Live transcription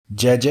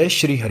जय जय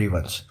श्री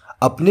हरिवंश।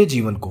 अपने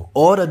जीवन को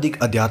और अधिक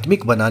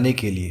आध्यात्मिक बनाने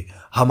के लिए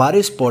हमारे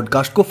इस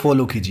पॉडकास्ट को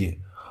फॉलो कीजिए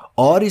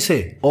और इसे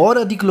और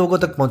अधिक लोगों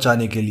तक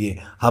पहुंचाने के लिए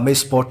हमें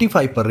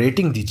स्पॉटिफाई पर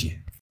रेटिंग दीजिए।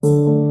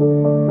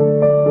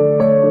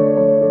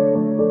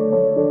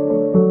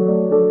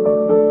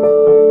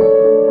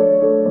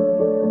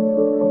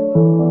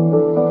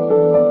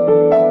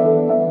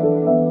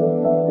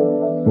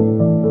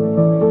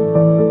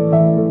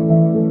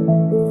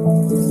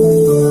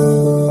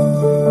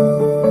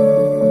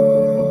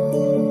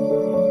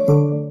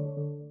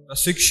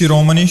 रसिक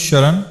शिरोमणि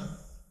शरण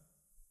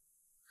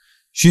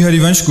श्री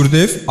हरिवंश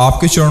गुरुदेव,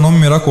 आपके चरणों में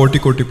मेरा कोटि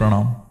कोटि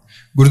प्रणाम।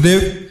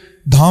 गुरुदेव,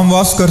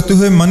 धामवास करते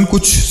हुए मन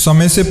कुछ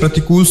समय से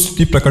प्रतिकूल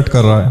स्थिति प्रकट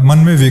कर रहा है। मन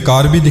में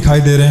विकार भी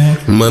दिखाई दे रहे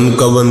हैं। मन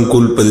कब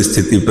अनुकूल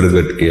परिस्थिति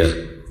प्रकट किया?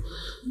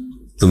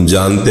 तुम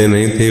जानते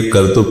नहीं थे,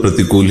 कर तो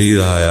प्रतिकूल ही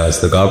रहा है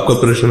आज तक। आपका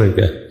प्रश्न है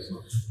क्या?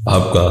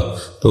 आपका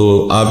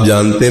तो आप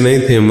जानते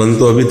नहीं थे, मन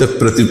तो अभी तक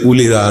प्रतिकूल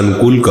ही रहा।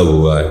 अनुकूल कब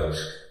हुआ है?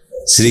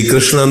 श्री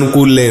कृष्ण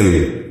अनुकूल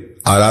लेन,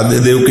 आराध्य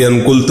देव के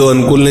अनुकूल तो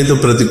अनुकूल नहीं तो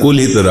प्रतिकूल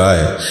ही तो रहा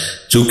है।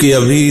 चूंकि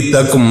अभी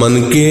तक मन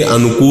के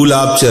अनुकूल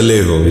आप चले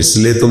हो,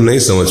 इसलिए तुम नहीं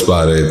समझ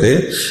पा रहे थे।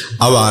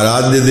 अब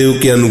आराध्य देव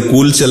के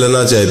अनुकूल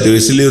चलना चाहते हो,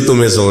 इसलिए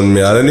तुम्हें समझ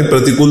में आ रहा। नहीं,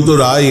 प्रतिकूल तो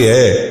रहा ही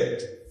है।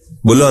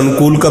 बोलो,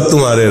 अनुकूल कब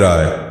तुम्हारे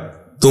रहा है?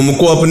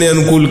 तुमको अपने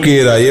अनुकूल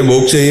किए रहा। ये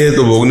भोग चाहिए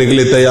तो भोगने के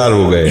लिए तैयार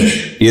हो गए,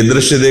 ये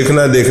दृश्य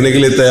देखना है देखने के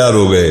लिए तैयार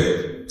हो गए।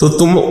 तो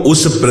तुम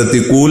उस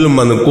प्रतिकूल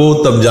मन को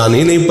तब जान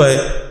ही नहीं पाए,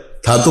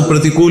 था तो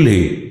प्रतिकूल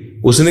ही।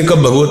 उसने कब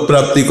भगवत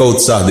प्राप्ति का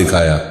उत्साह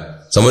दिखाया?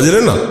 समझ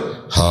रहे ना?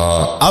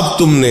 हाँ, अब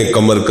तुमने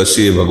कमर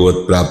कसी है भगवत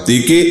प्राप्ति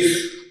की।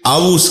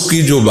 अब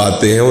उसकी जो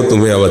बातें हैं वो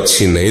तुम्हें अब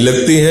अच्छी नहीं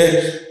लगती हैं,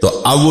 तो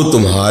अब वो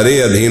तुम्हारे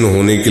अधीन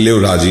होने के लिए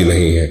राजी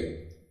नहीं है।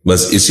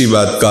 बस इसी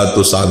बात का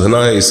तो साधना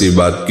है, इसी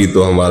बात की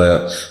तो हमारा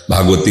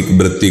भागवतिक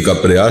वृत्ति का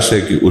प्रयास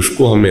है कि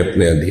उसको हमें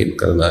अपने अधीन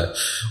करना है।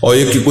 और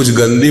ये कि कुछ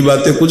गंदी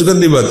बातें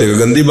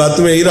गंदी बात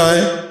में ही रहा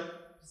है,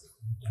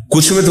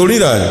 कुछ में थोड़ी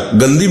रहा है,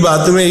 गंदी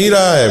बात में ही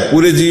रहा है,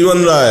 पूरे जीवन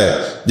रहा है,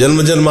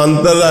 जन्म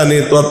जन्मांतर रहा।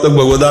 नहीं तो अब तक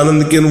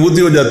भगवदानंद की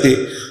अनुभूति हो जाती,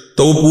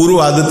 तो वो पूर्व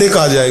आदतें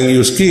कहाँ जाएंगी?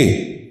 उसकी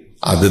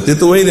आदतें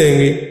तो वही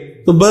रहेंगी।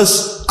 तो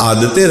बस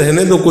आदतें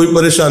रहने दो, कोई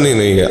परेशानी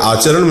नहीं है।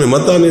 आचरण में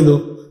मत आने दो,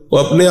 वो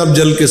अपने आप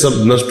जल के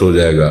सब नष्ट हो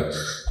जाएगा।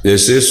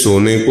 जैसे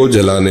सोने को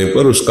जलाने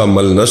पर उसका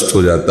मल नष्ट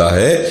हो जाता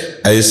है,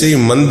 ऐसे ही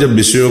मन जब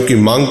विषयों की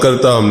मांग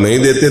करता, हम नहीं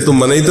देते तो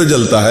मन ही तो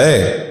जलता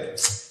है।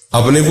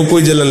 अपने को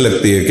कोई जलन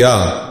लगती है क्या?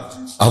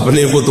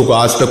 अपने को तो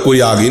आज तक कोई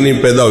आग ही नहीं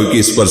पैदा हुई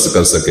कि स्पर्श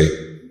कर सके।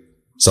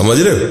 समझ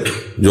रहे हो?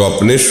 जो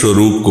अपने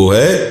स्वरूप को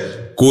है,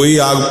 कोई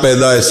आग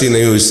पैदा ऐसी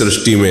नहीं हुई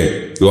सृष्टि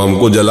में जो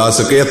हमको जला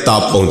सके या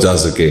ताप पहुंचा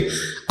सके।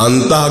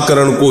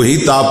 अंतःकरण को ही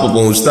ताप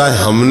पहुंचता है।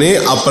 हमने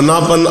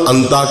अपनापन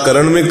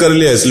अंतःकरण में कर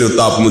लिया, इसलिए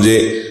ताप मुझे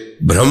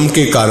भ्रम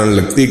के कारण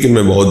लगती कि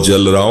मैं बहुत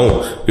जल रहा हूं,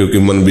 क्योंकि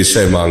मन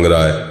विषय मांग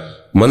रहा है।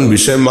 मन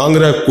विषय मांग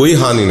रहा है, कोई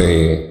हानि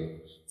नहीं है,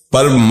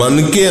 पर मन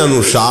के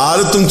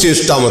अनुसार तुम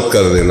चेष्टा मत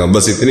कर देना,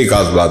 बस इतनी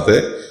खास बात है।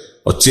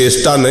 और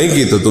चेष्टा नहीं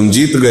की तो तुम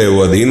जीत गए,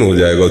 वो अधीन हो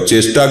जाएगा। और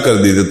चेष्टा कर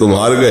दी तो तुम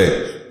हार गए,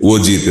 वो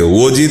जीते।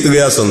 वो जीत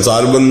गया,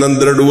 संसार बंधन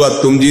दृढ़ हुआ,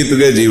 तुम जीत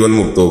गए, जीवन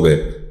मुक्त हो गए।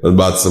 बस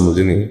बात समझ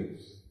नहीं,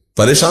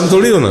 परेशान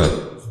थोड़ी होना है,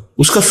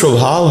 उसका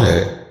स्वभाव है।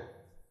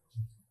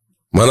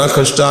 मना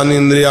कष्टानि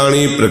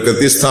इंद्रियाणि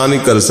प्रकृति स्थानि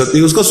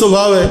करसति, उसका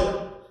स्वभाव है।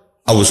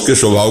 अब उसके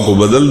स्वभाव को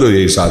बदल दो,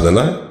 यही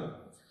साधना है।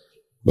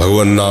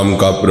 भगवान नाम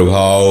का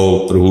प्रभाव,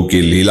 प्रभु की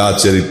लीला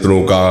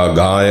चरित्रों का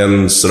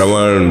गायन,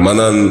 श्रवण,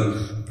 मनन,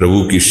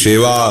 प्रभु की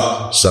सेवा,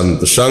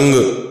 संत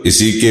संग,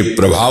 इसी के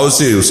प्रभाव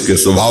से उसके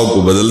स्वभाव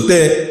को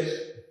बदलते हैं।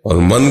 और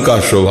मन का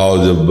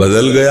स्वभाव जब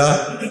बदल गया,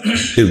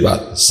 फिर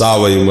बात सा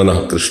वही मना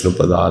कृष्ण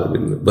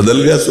पदारविंद,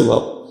 बदल गया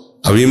स्वभाव।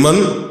 अभी मन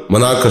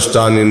मना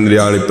कष्टानि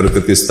इंद्रियाणि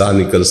प्रकृति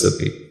स्थानि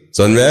करसति।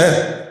 समझ में आया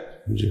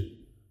जी?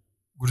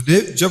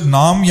 गुरुदेव, जब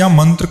नाम या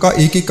मंत्र का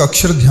एक एक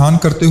अक्षर ध्यान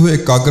करते हुए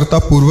एकाग्रता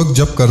पूर्वक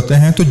जप करते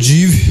हैं तो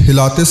जीव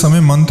हिलाते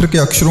समय मंत्र के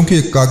अक्षरों की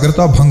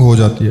एकाग्रता भंग हो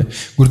जाती है।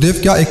 गुरुदेव,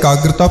 क्या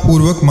एकाग्रता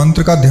पूर्वक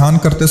मंत्र का ध्यान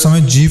करते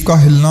समय जीव का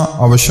हिलना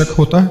आवश्यक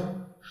होता है?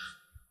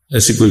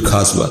 ऐसी कोई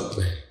खास बात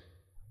नहीं।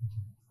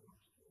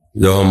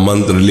 जब हम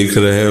मंत्र लिख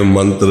रहे हैं,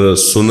 मंत्र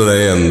सुन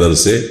रहे हैं अंदर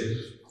से,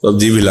 तो अब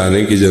जीभ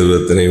हिलाने की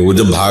जरूरत नहीं। वो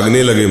जब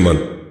भागने लगे मन,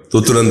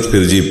 तो तुरंत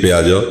फिर जीभ पे आ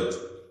जाओ।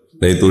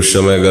 नहीं तो उस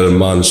समय अगर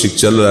मानसिक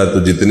चल रहा है तो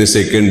जितने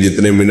सेकंड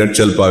जितने मिनट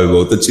चल पावे,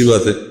 बहुत अच्छी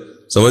बात है।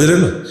 समझ रहे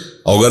ना?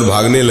 और अगर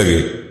भागने लगे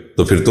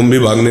तो फिर तुम भी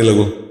भागने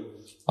लगो,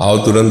 आओ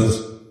तुरंत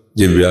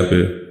जिह्वा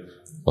पे।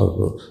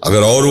 और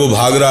अगर और वो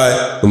भाग रहा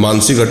है तो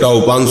मानसिक हटाओ,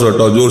 उपांश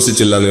हटाओ, जोर से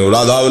चिल्लाने हो,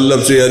 राधा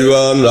वल्लभ से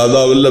हरिवान,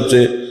 राधा वल्लभ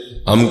से।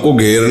 हमको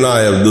घेरना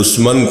है, अब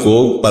दुश्मन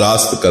को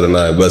परास्त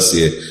करना है, बस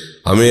ये।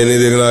 हमें ये नहीं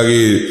देखना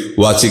कि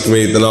वाचिक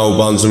में इतना,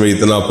 उपांश में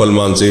इतना फल,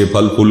 मानसिक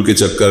फल फूल के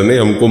चक्कर नहीं।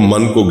 हमको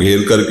मन को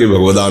घेर करके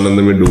भगवदानंद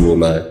में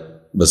डूबोना है,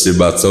 बस ये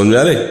बात समझ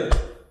आ रही?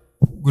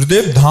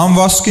 गुरुदेव,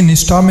 धामवास की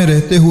निष्ठा में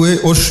रहते हुए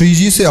और श्री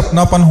जी से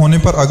अपनापन होने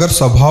पर अगर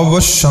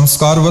स्वभाववश,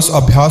 संस्कारवश,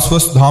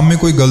 अभ्यासवश धाम में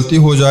कोई गलती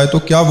हो जाए तो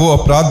क्या वो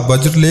अपराध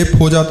वज्रलेप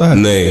हो जाता है?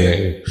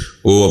 नहीं,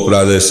 वो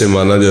अपराध ऐसे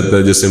माना जाता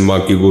है जैसे माँ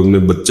की गोद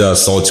में बच्चा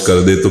शौच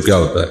कर दे तो क्या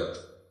होता है?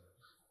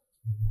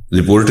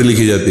 रिपोर्ट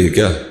लिखी जाती है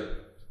क्या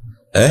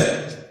है?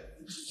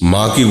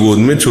 माँ की गोद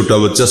में छोटा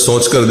बच्चा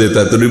सोच कर देता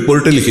है तो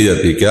रिपोर्ट लिखी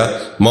जाती है क्या?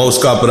 माँ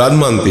उसका अपराध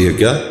मानती है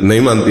क्या?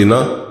 नहीं मानती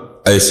ना।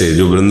 ऐसे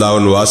जो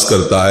वृंदावन वास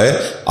करता है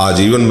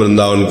आजीवन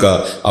वृंदावन का,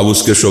 अब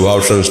उसके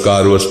स्वभाव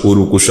संस्कार वश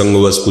पूर्व कुसंग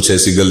वश कुछ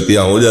ऐसी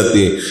गलतियां हो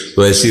जाती हैं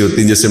तो ऐसी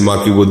होती जैसे माँ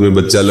की गोद में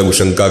बच्चा लघु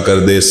शंका कर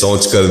दे,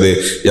 सोच कर दे,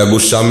 या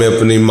गुस्सा में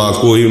अपनी माँ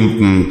को ही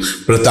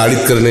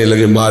प्रताड़ित करने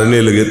लगे,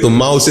 मारने लगे, तो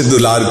माँ उसे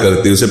दुलार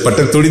करती, उसे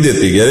पटक थोड़ी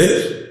देती कि अरे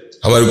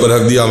हमारे ऊपर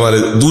हक दिया, हमारे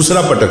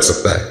दूसरा पटक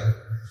सकता है,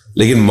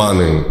 लेकिन माँ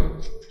नहीं।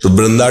 तो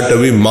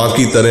वृंदाटवी माँ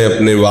की तरह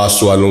अपने वास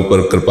वालों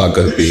पर कृपा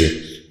करती है।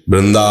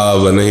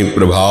 वृंदावन ही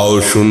प्रभाव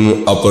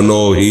सुन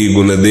अपनो ही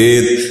गुण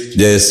देत,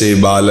 जैसे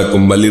बालक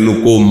मलिन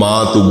को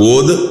मात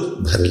गोद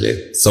भर ले।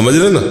 समझ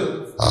रहे ना?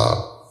 हाँ।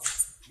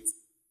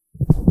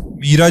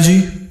 मीरा जी,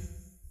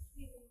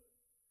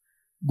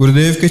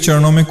 गुरुदेव के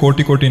चरणों में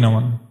कोटि कोटि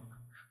नमन।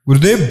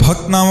 गुरुदेव,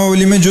 भक्त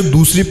नामावली में जो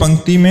दूसरी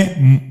पंक्ति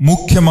में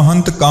मुख्य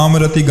महंत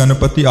कामरति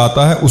गणपति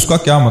आता है उसका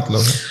क्या मतलब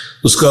है?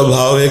 उसका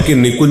भाव है कि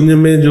निकुंज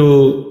में जो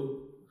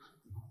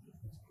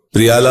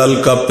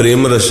प्रियालाल का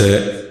प्रेम रस है,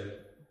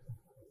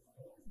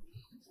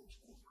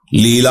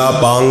 लीला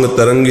पांग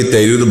तरंगी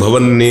तैरुद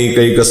भवन ने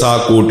कई कसा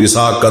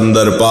कोटिसा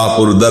कंदर्पा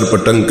पुरदर्प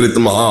टंकृत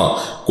महा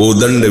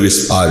कोदंड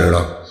विस्फारणा।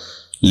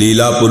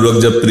 लीला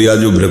पूर्वक जब प्रिया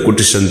जो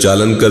भ्रकुटी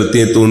संचालन करती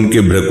है तो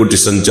उनके भ्रकुटी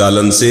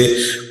संचालन से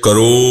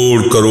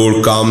करोड़ करोड़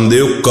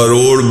कामदेव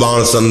करोड़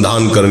बाण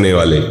संधान करने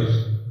वाले,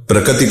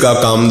 प्रकृति का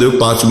कामदेव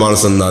 5 बाण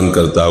संधान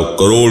करता है,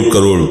 करोड़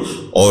करोड़,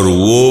 और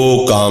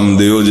वो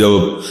कामदेव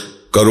जब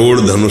करोड़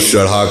धनुष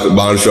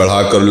बाण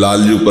चढ़ाकर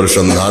लालजू पर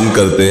संधान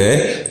करते हैं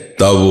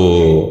तब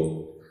वो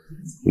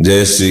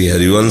जय श्री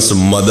हरिवंश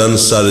मदन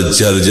सर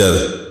जर्जर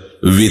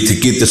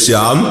विथकित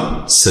श्याम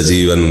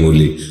सजीवन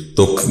मूली।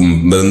 तो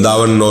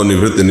वृंदावन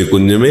नवनिवृत्त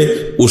निकुंज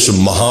में उस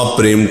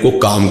महाप्रेम को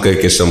काम कह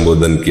के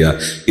संबोधन किया।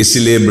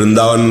 इसलिए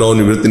वृंदावन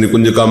नवनिवृत्त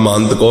निकुंज का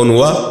महंत कौन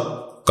हुआ?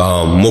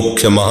 काम,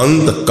 मुख्य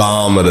महंत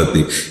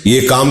कामरति।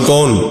 ये काम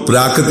कौन?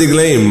 प्राकृतिक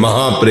नहीं,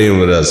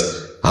 महाप्रेम रस।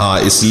 हाँ,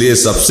 इसलिए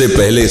सबसे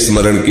पहले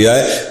स्मरण किया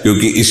है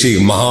क्योंकि इसी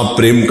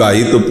महाप्रेम का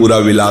ही तो पूरा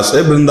विलास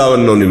है वृंदावन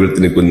नवनिवृत्त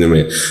निकुंज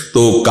में।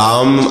 तो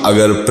काम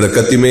अगर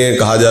प्रकृति में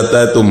कहा जाता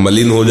है तो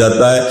मलिन हो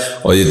जाता है,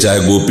 और ये चाहे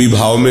गोपी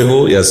भाव में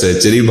हो या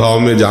सहचरी भाव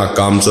में जहां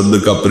काम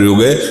शब्द का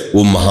प्रयोग है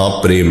वो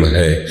महाप्रेम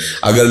है।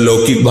 अगर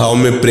लौकिक भाव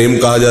में प्रेम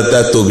कहा जाता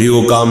है तो भी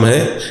वो काम है,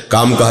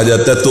 काम कहा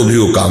जाता है तो भी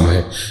वो काम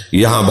है।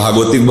 यहाँ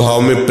भागवतिक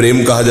भाव में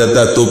प्रेम कहा जाता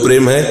है तो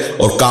प्रेम है,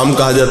 और काम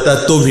कहा जाता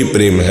है तो भी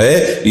प्रेम है।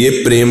 ये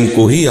प्रेम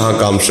को ही यहाँ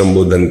काम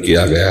संबोधन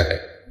किया गया है।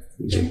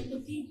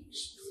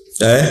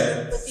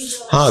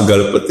 हाँ,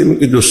 गणपति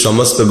में जो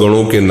समस्त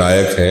गणों के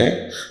नायक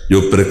हैं,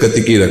 जो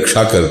प्रकृति की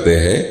रक्षा करते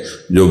हैं,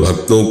 जो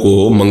भक्तों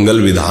को मंगल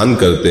विधान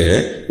करते हैं,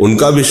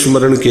 उनका भी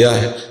स्मरण किया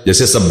है।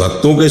 जैसे सब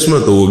भक्तों के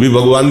स्मरण, तो वो भी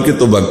भगवान के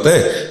तो भक्त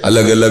हैं,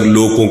 अलग अलग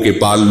लोकों के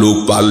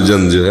लोकपाल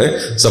जन जो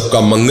है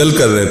सबका मंगल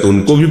कर रहे हैं, तो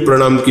उनको भी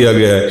प्रणाम किया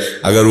गया है।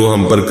 अगर वो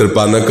हम पर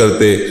कृपा न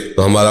करते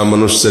तो हमारा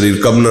मनुष्य शरीर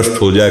कब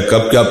नष्ट हो जाए,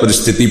 कब क्या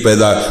परिस्थिति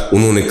पैदा,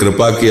 उन्होंने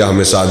कृपा किया,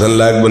 हमें साधन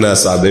लायक बनाया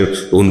साधे,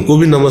 तो उनको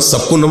भी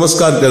सबको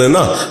नमस्कार करें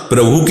ना।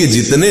 प्रभु के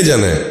जितने जन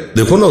हैं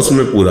देखो ना,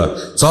 उसमें पूरा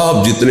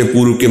सब जितने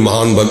पूर्व के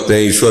महान भक्त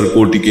हैं, ईश्वर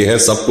कोटि के हैं,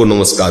 सबको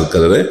नमस्कार कर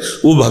रहे हैं,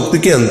 वो भक्त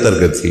के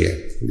अंतर्गत ही है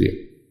जी।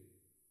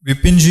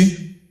 विपिन जी,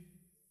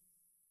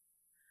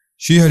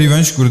 श्री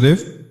हरिवंश गुरुदेव।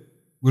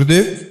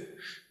 गुरुदेव,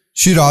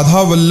 श्री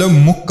राधा वल्लभ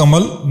मुख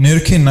कमल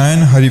निरखे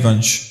नयन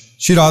हरिवंश।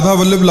 श्री राधा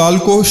वल्लभ लाल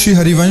को श्री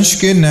हरिवंश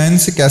के नयन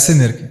से कैसे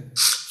निरखे?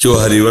 जो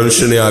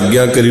हरिवंश ने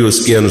आज्ञा करी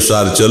उसके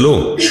अनुसार चलो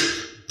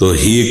तो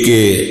ही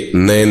के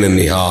नयन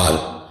निहार,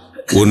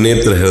 वो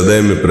नेत्र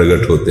हृदय में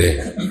प्रकट होते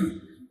हैं।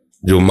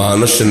 जो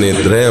मानस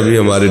नेत्र हैं अभी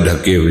हमारे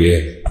ढके हुए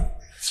हैं,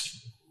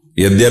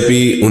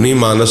 यद्यपि उन्हीं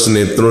मानस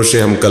नेत्रों से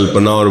हम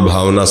कल्पना और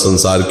भावना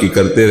संसार की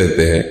करते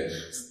रहते हैं,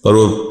 पर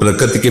वो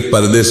प्रकृति के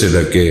पर्दे से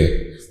ढके।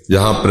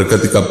 जहां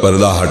प्रकृति का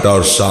पर्दा हटा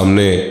और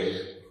सामने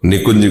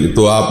निकुंज,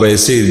 तो आप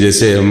ऐसे ही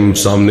जैसे हम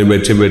सामने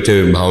बैठे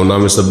बैठे भावना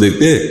में सब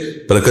देखते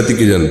हैं प्रकृति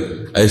की जन,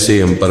 ऐसे ही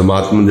हम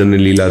परमात्मा जन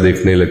लीला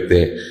देखने लगते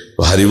हैं।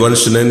 तो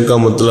हरिवंश नयन का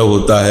मतलब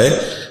होता है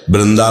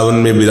वृंदावन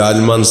में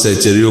विराजमान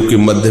सहचरियों के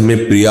मध्य में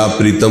प्रिया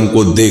प्रीतम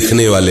को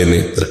देखने वाले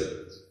नेत्र।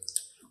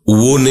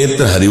 वो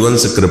नेत्र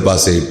हरिवंश कृपा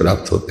से ही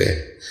प्राप्त होते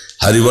हैं।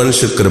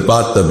 हरिवंश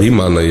कृपा तभी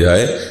माना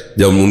जाए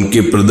जब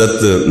उनके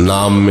प्रदत्त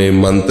नाम में,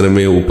 मंत्र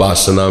में,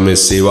 उपासना में,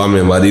 सेवा में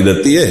हमारी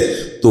रति है,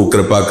 तो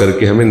कृपा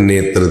करके हमें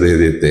नेत्र दे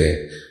देते हैं।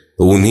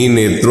 तो उन्हीं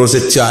नेत्रों से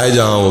चाहे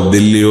जहां हो,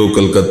 दिल्ली हो,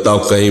 कलकत्ता हो,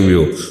 कहीं भी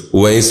हो,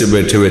 वहीं से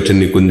बैठे बैठे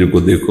निकुंज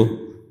को देखो।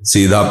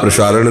 सीधा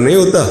प्रसारण नहीं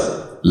होता,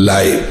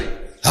 लाइव।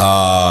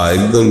 हाँ,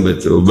 एकदम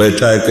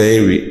बैठा है कहीं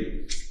भी,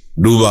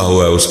 डूबा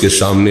हुआ है, उसके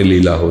सामने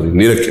लीला हो रही,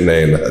 निरख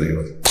नयन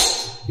हरिवंश।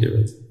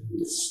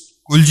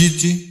 कुलजीत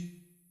जी,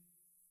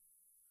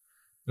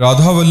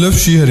 राधा वल्लभ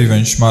श्री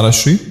हरिवंश। महाराज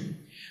श्री,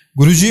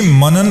 गुरुजी,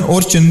 मनन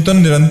और चिंतन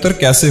निरंतर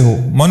कैसे हो?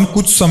 मन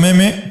कुछ समय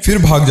में फिर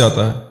भाग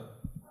जाता है।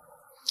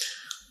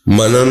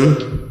 मनन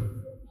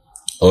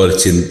और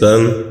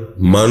चिंतन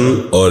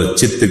मन और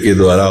चित्त के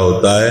द्वारा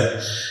होता है।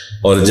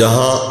 और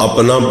जहां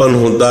अपनापन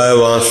होता है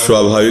वहां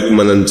स्वाभाविक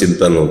मनन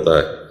चिंतन होता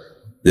है।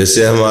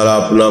 जैसे हमारा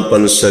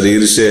अपनापन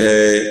शरीर से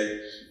है,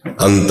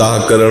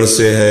 अंतःकरण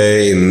से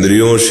है,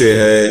 इंद्रियों से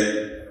है,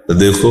 तो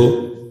देखो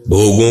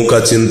भोगों का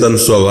चिंतन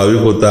स्वाभाविक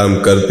होता है, हम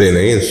करते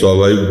नहीं,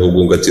 स्वाभाविक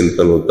भोगों का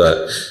चिंतन होता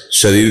है,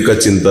 शरीर का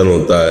चिंतन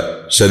होता है,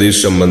 शरीर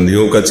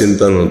संबंधियों का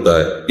चिंतन होता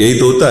है। यही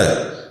तो होता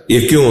है।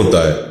 ये क्यों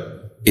होता है?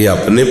 ये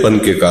अपनेपन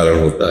के कारण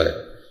होता है।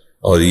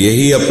 और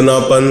यही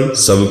अपनापन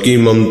सबकी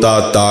ममता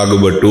ताग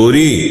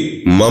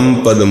बटोरी, मम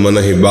पद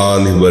मनहि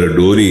बांध बर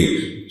डोरी।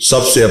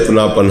 सबसे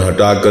अपनापन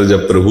हटाकर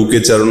जब प्रभु के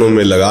चरणों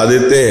में लगा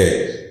देते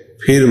हैं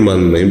फिर मन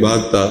नहीं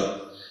भागता।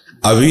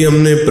 अभी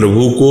हमने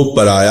प्रभु को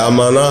पराया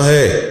माना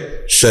है,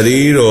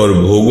 शरीर और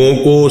भोगों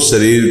को,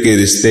 शरीर के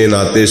रिश्ते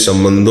नाते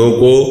संबंधों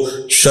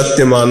को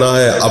सत्य माना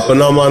है,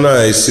 अपना माना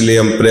है, इसलिए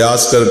हम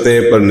प्रयास करते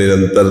हैं, पर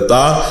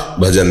निरंतरता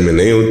भजन में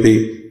नहीं होती,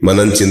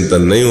 मनन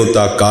चिंतन नहीं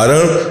होता।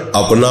 कारण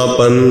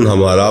अपनापन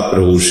हमारा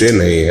प्रभु से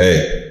नहीं है।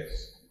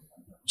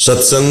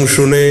 सत्संग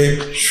सुने,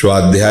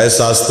 स्वाध्याय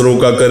शास्त्रों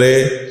का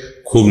करें,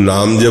 खूब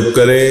नाम जप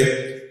करें,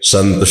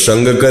 संत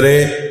संग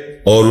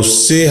करें, और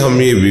उससे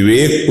हम ये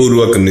विवेक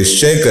पूर्वक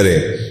निश्चय करें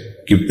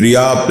कि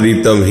प्रिया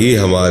प्रीतम ही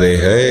हमारे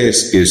हैं,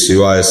 इसके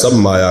सिवाय सब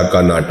माया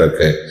का नाटक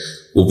है।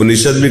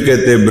 उपनिषद भी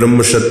कहते हैं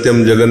ब्रह्म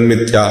सत्यम जगन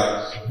मिथ्या।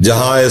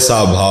 जहां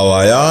ऐसा भाव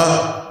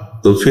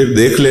आया तो फिर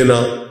देख लेना,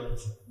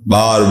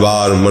 बार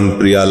बार मन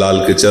प्रियालाल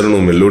के चरणों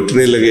में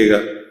लौटने लगेगा।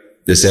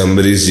 जैसे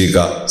अम्बरीश जी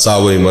का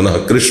सावई मनः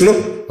कृष्ण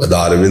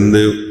पदारविंद,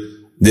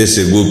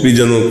 जैसे गोपी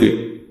जनों के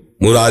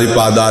मुरारी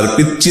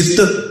पादार्पित चित्त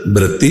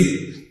वृत्ति,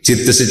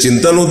 चित्त से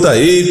चिंतन होता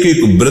है, एक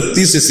एक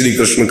वृत्ति से श्री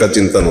कृष्ण का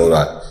चिंतन हो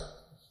रहा है।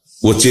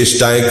 वो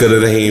चेष्टाएं कर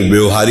रही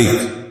व्यवहारिक,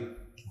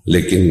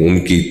 लेकिन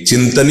उनकी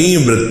चिंतनीय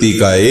वृत्ति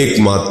का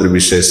एकमात्र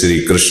विषय श्री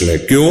कृष्ण है।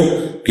 क्यों?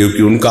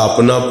 क्योंकि उनका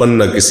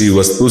अपनापन न किसी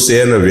वस्तु से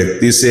है, न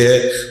व्यक्ति से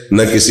है,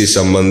 न किसी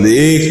संबंध,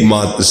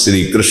 एकमात्र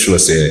श्री कृष्ण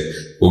से है।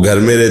 वो घर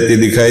में रहती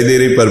दिखाई दे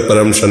रही, पर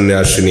परम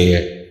सन्यासिनी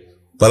है,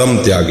 परम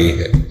त्यागी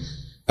है।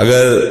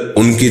 अगर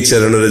उनकी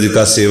चरण रज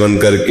का सेवन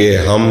करके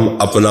हम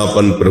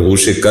अपनापन प्रभु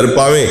से कर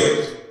पावे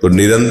तो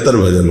निरंतर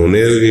भजन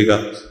होने लगेगा।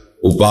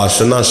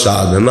 उपासना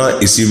साधना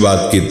इसी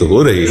बात की तो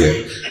हो रही है।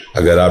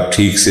 अगर आप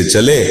ठीक से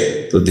चले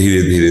तो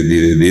धीरे धीरे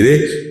धीरे धीरे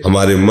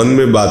हमारे मन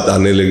में बात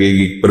आने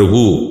लगेगी, प्रभु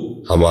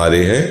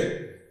हमारे हैं।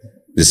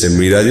 जैसे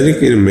मीरा जी ने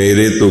कि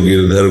मेरे तो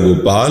गिरधर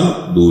गोपाल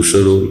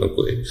दूसरो न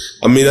कोई।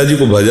 अब मीरा जी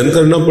को भजन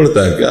करना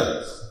पड़ता है क्या?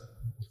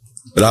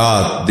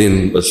 रात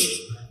दिन बस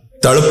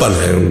तड़पन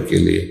है उनके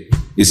लिए,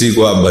 इसी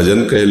को आप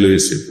भजन कह लो।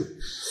 इसी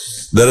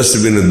को दरस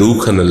बिन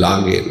दुख न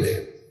लागे ने,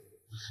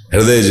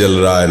 हृदय जल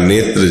रहा है,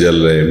 नेत्र जल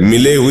रहे,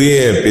 मिले हुए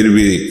हैं फिर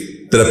भी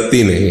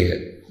तृप्ति नहीं है,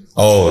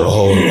 और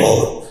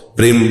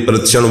प्रेम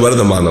प्रतिक्षण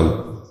वर्धमानम।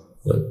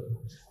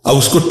 अब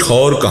उसको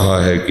ठौर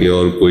कहाँ है कि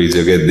और कोई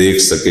जगह देख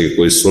सके,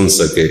 कोई सुन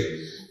सके।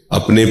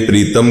 अपने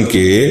प्रीतम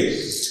के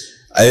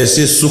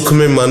ऐसे सुख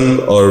में मन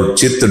और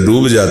चित्त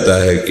डूब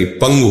जाता है कि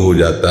पंग हो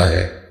जाता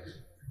है।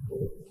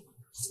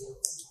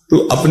 तो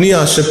अपनी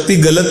आसक्ति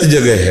गलत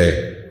जगह है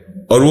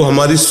और वो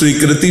हमारी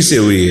स्वीकृति से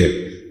हुई है।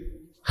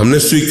 हमने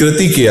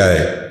स्वीकृति किया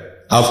है,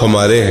 आप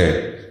हमारे हैं,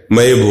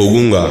 मैं ये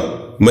भोगूंगा,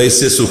 मैं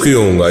इससे सुखी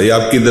होऊंगा, ये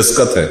आपकी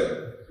दस्तखत है।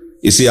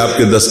 इसी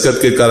आपके दस्तखत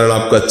के कारण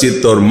आपका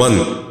चित्त और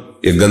मन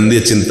ये गंदे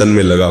चिंतन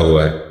में लगा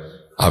हुआ है।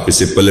 आप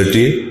इसे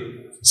पलटिए,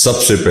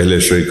 सबसे पहले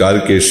स्वीकार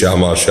के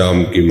श्यामा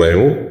श्याम की मैं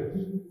हूं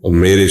और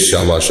मेरे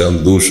श्यामा श्याम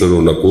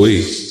दूसरों न कोई।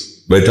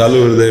 बैठा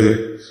लो हृदय में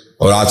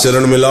और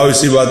आचरण में लाओ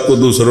इसी बात को,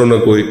 दूसरों न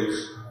कोई।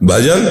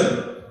 भजन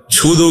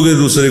छू दोगे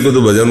दूसरे को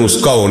तो भजन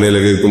उसका होने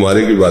लगे,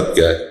 तुम्हारे की बात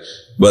क्या है।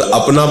 बस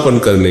अपनापन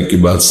करने की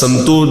बात।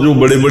 संतों जो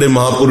बड़े बड़े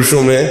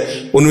महापुरुषों में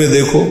है उनमें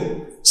देखो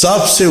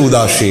सबसे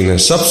उदासीन है,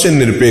 सबसे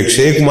निरपेक्ष,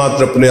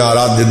 एकमात्र अपने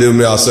आराध्य देव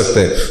में आसक्त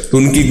है, तो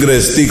उनकी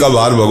गृहस्थी का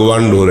भार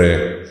भगवान ढो रहे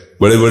हैं।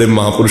 बड़े बड़े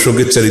महापुरुषों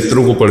के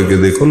चरित्रों को पढ़ के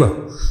देखो ना,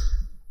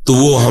 तो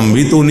वो हम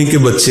भी तो उन्हीं के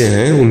बच्चे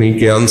हैं, उन्हीं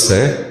के अंश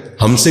हैं।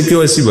 हमसे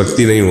क्यों ऐसी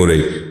भक्ति नहीं हो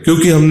रही?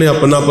 क्योंकि हमने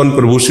अपनापन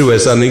प्रभु से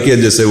वैसा नहीं किया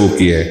जैसे वो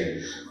किए हैं।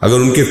 अगर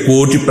उनके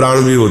कोटि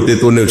प्राण भी होते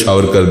तो उन्हें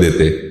उछावर कर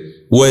देते।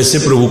 वो ऐसे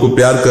प्रभु को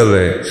प्यार कर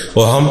रहे हैं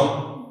और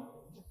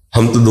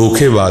हम तो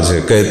धोखेबाज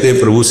हैं। कहते हैं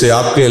प्रभु से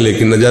आपके हैं,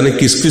 लेकिन न जाने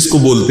किस किस को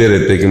बोलते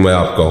रहते कि मैं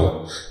आपका हूं,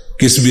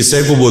 किस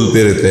विषय को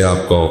बोलते रहते हैं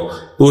आपका हूं।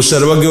 तो वो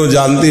सर्वज्ञ वो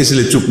जानते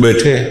इसलिए चुप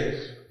बैठे हैं।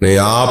 नहीं,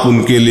 आप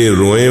उनके लिए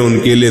रोए,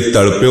 उनके लिए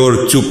तड़पे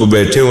और चुप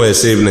बैठे हो,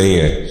 ऐसे नहीं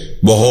है।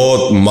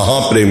 बहुत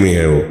महाप्रेमी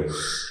है वो।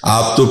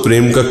 आप तो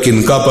प्रेम का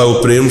किनका पाए,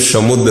 वो प्रेम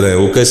समुद्र है,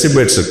 वो कैसे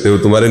बैठ सकते हो?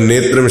 तुम्हारे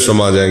नेत्र में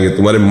समा जाएंगे,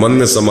 तुम्हारे मन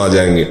में समा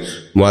जाएंगे,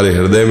 तुम्हारे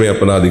हृदय में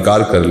अपना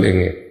अधिकार कर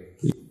लेंगे।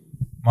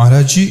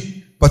 महाराज जी,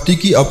 पति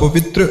की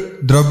अपवित्र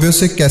द्रव्य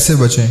से कैसे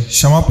बचें?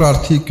 क्षमा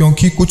प्रार्थी,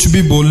 क्योंकि कुछ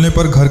भी बोलने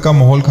पर घर का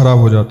माहौल खराब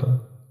हो जाता है।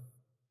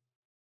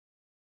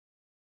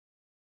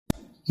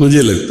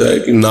 मुझे लगता है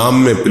कि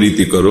नाम में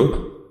प्रीति करो।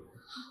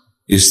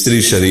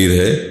 स्त्री शरीर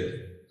है,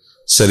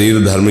 शरीर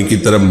धर्म की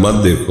तरफ मत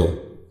देखो।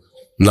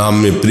 नाम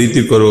में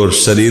प्रीति करो और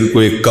शरीर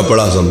को एक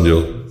कपड़ा समझो।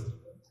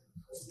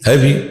 है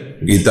भी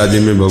गीता जी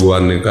में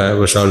भगवान ने कहा है,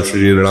 वशान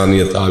शरीराणि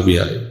यथा भी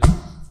आए।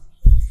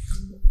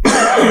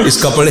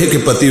 इस कपड़े के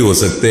पति हो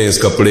सकते हैं,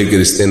 इस कपड़े के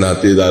रिश्ते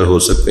नातेदार हो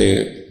सकते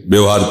हैं,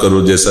 व्यवहार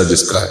करो जैसा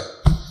जिसका है।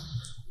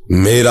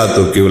 मेरा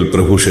तो केवल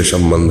प्रभु से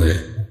संबंध है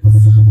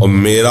और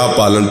मेरा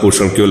पालन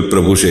पोषण केवल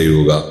प्रभु से ही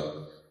होगा।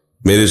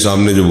 मेरे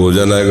सामने जो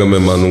भोजन आएगा मैं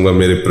मानूंगा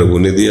मेरे प्रभु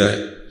ने दिया है,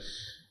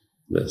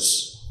 बस।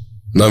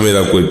 ना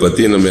मेरा कोई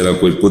पति, ना मेरा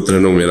कोई पुत्र,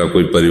 ना मेरा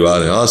कोई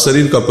परिवार है। हाँ,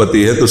 शरीर का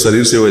पति है तो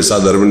शरीर से वैसा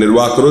धर्म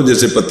निर्वाह करो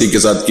जैसे पति के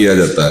साथ किया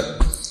जाता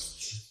है,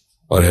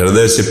 और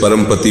हृदय से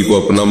परम पति को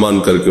अपना मान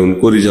करके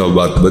उनको रिझाओ,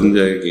 बात बन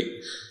जाएगी।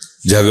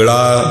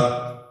 झगड़ा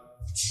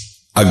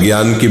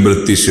अज्ञान की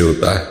वृत्ति से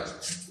होता है,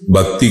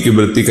 भक्ति की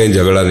वृत्ति कहीं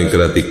झगड़ा नहीं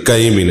कराती,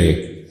 कहीं भी नहीं।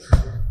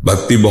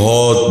 भक्ति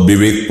बहुत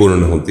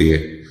विवेकपूर्ण होती है,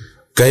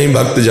 कहीं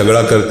भक्त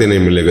झगड़ा करते नहीं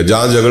मिलेगा।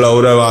 जहां झगड़ा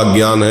हो रहा है वहां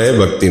अज्ञान है,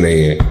 भक्ति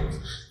नहीं है,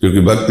 क्योंकि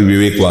भक्त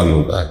विवेकवान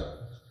होता है।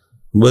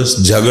 बस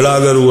झगड़ा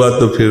अगर हुआ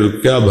तो फिर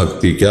क्या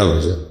भक्ति, क्या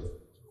भजन।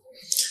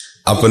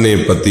 अपने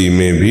पति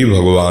में भी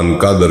भगवान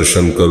का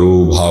दर्शन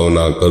करो,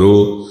 भावना करो।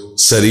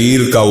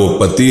 शरीर का वो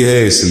पति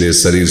है इसलिए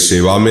शरीर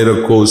सेवा में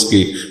रखो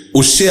उसकी,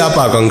 उससे आप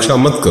आकांक्षा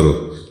मत करो।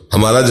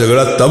 हमारा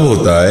झगड़ा तब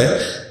होता है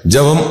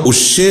जब हम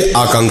उससे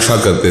आकांक्षा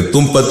करते,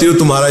 तुम पति हो,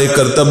 तुम्हारा एक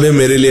कर्तव्य है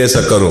मेरे लिए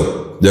ऐसा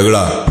करो।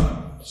 झगड़ा,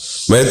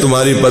 मैं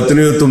तुम्हारी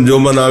पत्नी हूं, तुम जो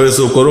मन आवे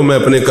सो करो, मैं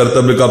अपने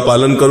कर्तव्य का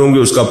पालन करूंगी,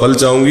 उसका फल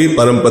चाहूंगी,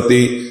 परम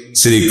पति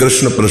श्री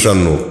कृष्ण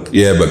प्रसन्न हो।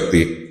 यह है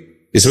भक्ति,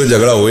 इसमें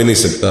झगड़ा हो ही नहीं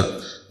सकता।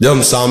 जब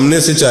हम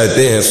सामने से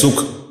चाहते हैं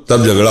सुख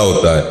तब झगड़ा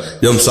होता है।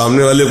 जब हम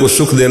सामने वाले को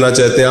सुख देना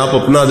चाहते हैं, आप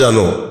अपना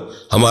जानो,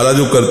 हमारा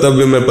जो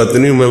कर्तव्य मैं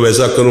पत्नी हूं मैं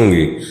वैसा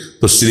करूंगी,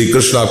 तो श्री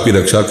कृष्ण आपकी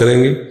रक्षा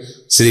करेंगे,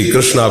 श्री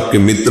कृष्ण आपके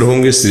मित्र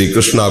होंगे, श्री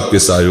कृष्ण आपके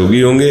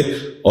सहयोगी होंगे,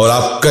 और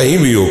आप कहीं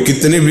भी हो,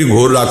 कितने भी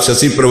घोर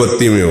राक्षसी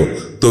प्रवृत्ति में हो,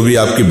 तो भी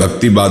आपकी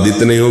भक्ति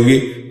बाधित नहीं होगी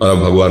और आप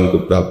भगवान को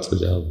प्राप्त हो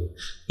जाओगे।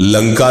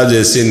 लंका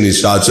जैसे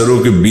निशाचरों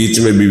के बीच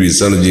में भी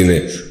विष्णु जी ने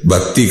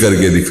भक्ति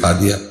करके दिखा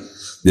दिया।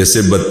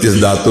 जैसे 32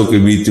 दांतों के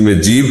बीच में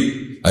जीव,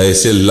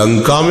 ऐसे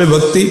लंका में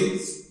भक्ति।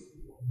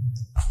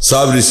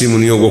 सब ऋषि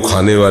मुनियों को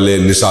खाने वाले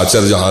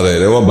निशाचर जहां रह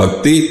रहे वहां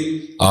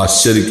भक्ति,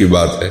 आश्चर्य की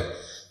बात है।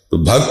 तो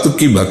भक्त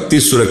की भक्ति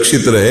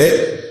सुरक्षित रहे,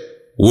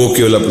 वो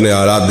केवल अपने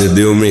आराध्य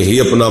देव में ही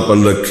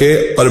अपनापन रखे,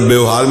 पर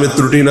व्यवहार में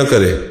त्रुटि न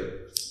करे।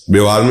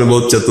 व्यवहार में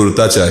बहुत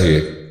चतुरता चाहिए।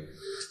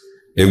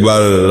 एक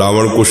बार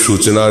रावण को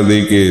सूचना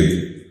दी कि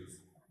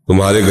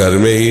तुम्हारे घर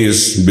में ही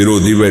इस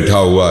विरोधी बैठा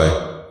हुआ है,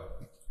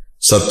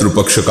 शत्रु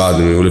पक्ष का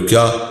आदमी। बोले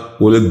क्या?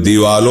 बोले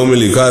दीवालों में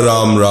लिखा है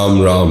राम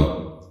राम राम,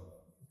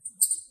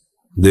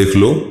 देख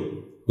लो,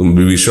 तुम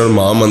विभीषण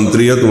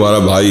महामंत्री है, तुम्हारा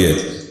भाई है,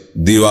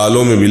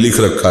 दीवालों में भी लिख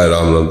रखा है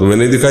राम राम, तुम्हें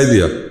नहीं दिखाई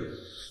दिया?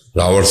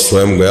 रावण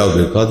स्वयं गया,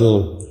 देखा तो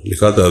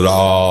लिखा था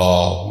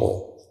राम।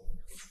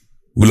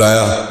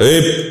 बुलाया,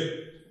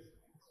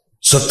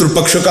 शत्रु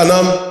पक्ष का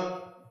नाम।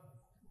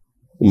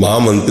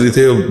 महामंत्री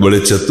थे, बड़े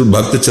चतुर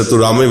भक्त,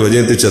 चतुर रामे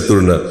भजे थे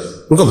चतुर न।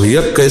 उनका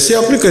भैया कैसे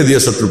आपने कह दिया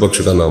शत्रु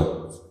पक्ष का नाम?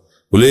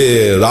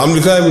 बोले राम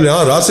लिखा है। बोले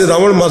हाँ, रा से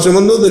रावण, मां से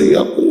मंदोदरी।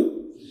 आपको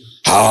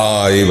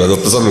हाँ ये बात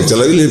पसंद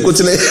चला,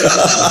 कुछ नहीं।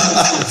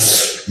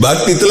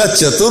 भक्त इतना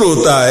चतुर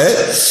होता है,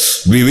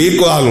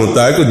 विवेकवान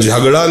होता है, कोई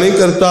झगड़ा नहीं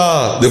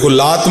करता। देखो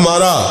लात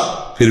मारा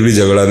फिर भी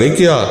झगड़ा नहीं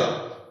किया,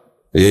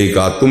 यही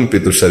कहा तुम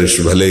पितु सरिष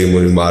भले ही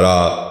मुझे मारा,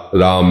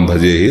 राम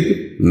भजे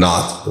हित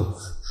नाथ हो।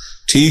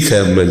 ठीक है,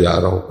 अब मैं जा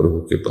रहा हूं प्रभु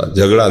के पास,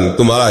 झगड़ा नहीं,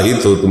 तुम्हारा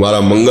हित हो, तुम्हारा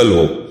मंगल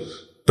हो,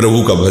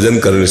 प्रभु का भजन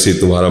करने से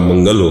तुम्हारा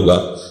मंगल होगा।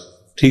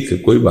 ठीक है,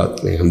 कोई बात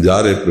नहीं, हम जा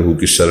रहे हैं प्रभु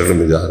की शरण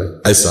में जा रहे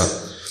हैं। ऐसा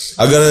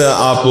अगर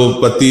आप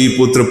पति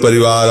पुत्र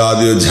परिवार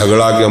आदि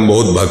झगड़ा के हम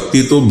बहुत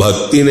भक्ति, तो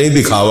भक्ति नहीं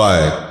दिखावा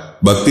है।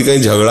 भक्ति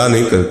कहीं झगड़ा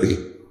नहीं करती,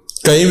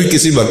 कहीं भी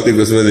किसी भक्ति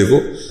को उसमें देखो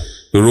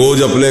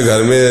रोज अपने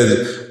घर में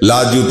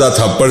लात जूता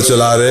थप्पड़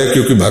चला रहे हैं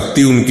क्योंकि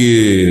भक्ति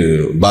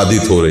उनकी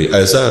बाधित हो रही।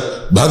 ऐसा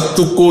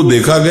भक्त को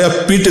देखा गया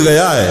पिट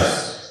गया है,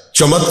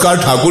 चमत्कार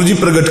ठाकुर जी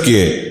प्रकट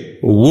किए,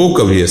 वो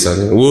कभी ऐसा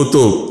नहीं। वो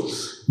तो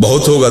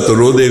बहुत होगा तो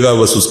रो देगा,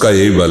 बस उसका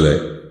यही बल है।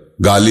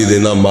 गाली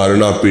देना,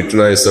 मारना,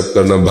 पीटना, ये सब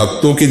करना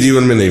भक्तों के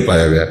जीवन में नहीं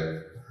पाया गया।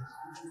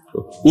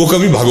 वो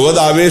कभी भगवत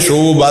आवेश हो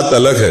वो बात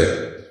अलग है,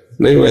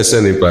 नहीं वैसे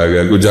नहीं पाया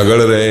गया। कोई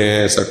झगड़ रहे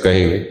हैं ऐसा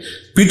कहीं नहीं,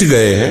 पिट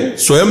गए हैं,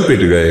 स्वयं पिट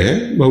गए हैं,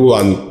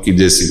 भगवान की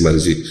जैसी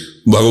मर्जी।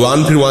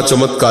 भगवान फिर वहां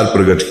चमत्कार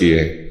प्रकट किए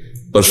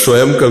हैं, पर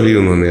स्वयं कभी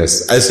उन्होंने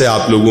ऐसे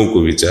आप लोगों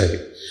को भी चाहिए।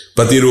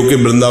 पति रोके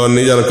वृंदावन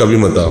नहीं जाना, कभी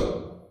मत आओ।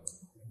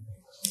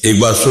 एक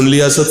बार सुन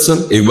लिया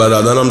सत्संग, एक बार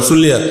राधा नाम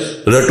सुन लिया,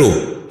 रटो,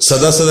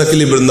 सदा सदा के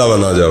लिए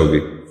वृंदावन आ जाओगे।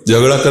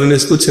 झगड़ा करने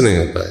से कुछ नहीं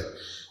होता है।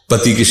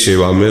 पति की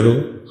सेवा में रहो,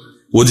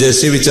 वो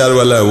जैसे विचार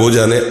वाला है वो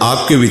जाने,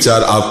 आपके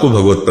विचार आपको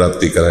भगवत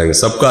प्राप्ति कराएंगे।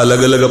 सबका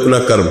अलग अलग अपना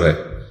कर्म है।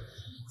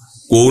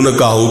 को न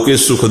काहू के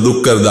सुख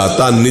दुख कर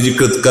दाता, निज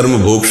कृत कर्म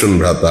भोग सुन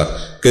भ्राता।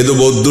 कह दो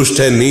बहुत दुष्ट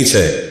है, नीच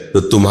है, तो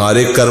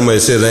तुम्हारे कर्म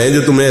ऐसे रहे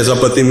जो तुम्हें ऐसा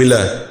पति मिला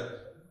है,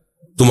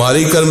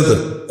 तुम्हारी कर्म। तो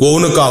को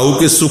न काहू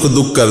के सुख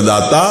दुख कर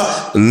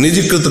दाता,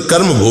 निज कृत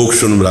कर्म भोग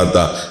सुन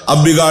भ्राता।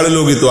 अब बिगाड़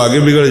लोगे तो आगे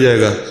बिगड़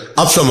जाएगा,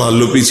 अब संभाल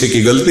लो पीछे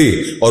की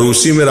गलती, और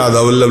उसी में राधा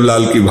वल्लभ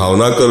लाल की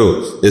भावना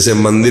करो। जैसे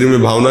मंदिर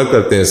में भावना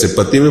करते हैं ऐसे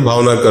पति में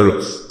भावना करो,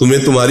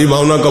 तुम्हें तुम्हारी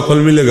भावना का फल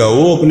मिलेगा,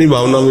 वो अपनी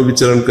भावना में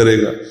विचरण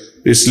करेगा।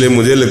 इसलिए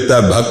मुझे लगता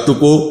है भक्त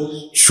को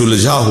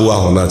सुलझा हुआ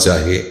होना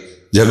चाहिए।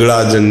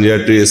 झगड़ा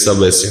झंझट ये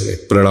सब ऐसे नहीं।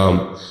 प्रणाम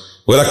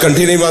बोला,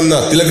 कंठी नहीं बांधना,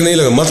 तिलक नहीं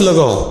लगा, मत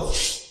लगाओ।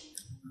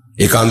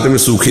 एकांत में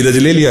सूखी रज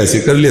ले लिया, ऐसे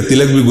कर लिया,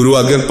 तिलक भी गुरु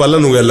आज्ञा का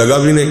पालन हो गया, लगा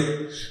भी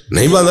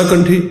नहीं बांधा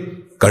कंठी।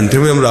 कंठे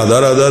में हम राधा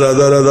राधा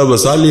राधा राधा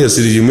बसा लिया,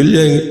 श्री जी मिल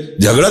जाएंगे।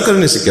 झगड़ा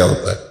करने से क्या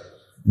होता है?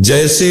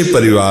 जैसे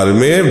परिवार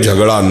में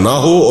झगड़ा ना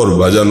हो और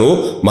भजन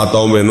हो,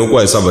 माताओं बहनों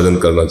को ऐसा भजन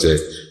करना चाहिए।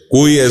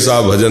 कोई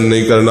ऐसा भजन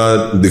नहीं करना,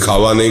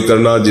 दिखावा नहीं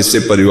करना जिससे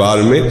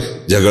परिवार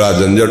में झगड़ा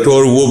झंझट हो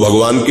और वो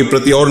भगवान के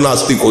प्रति और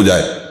नास्तिक हो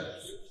जाए।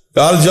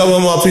 यार जब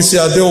हम ऑफिस से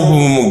आते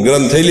हो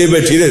ग्रंथी लिए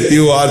बैठी रहती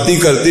हो, आरती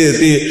करती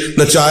रहती है,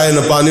 न चाय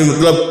न पानी,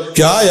 मतलब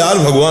क्या यार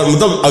भगवान,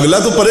 मतलब अगला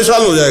तो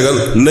परेशान हो जाएगा।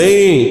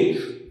 नहीं,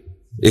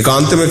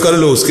 एकांत में कर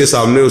लो, उसके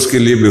सामने उसके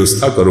लिए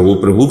व्यवस्था करो। वो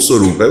प्रभु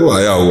स्वरूप है, वो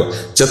आया हुआ।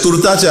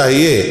 चतुरता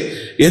चाहिए।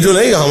 ये जो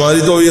नहीं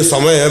हमारी तो ये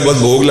समय है बस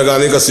भोग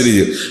लगाने का। श्री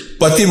जी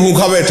पति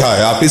भूखा बैठा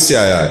है, ऑफिस से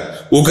आया है,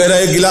 वो कह रहा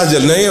है एक गिलास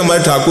जल, नहीं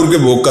हमारे ठाकुर के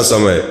भोग का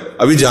समय है,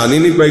 अभी जान ही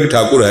नहीं पाए कि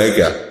ठाकुर है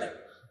क्या।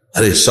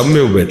 अरे सब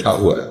में वो बैठा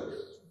हुआ है,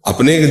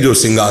 अपने जो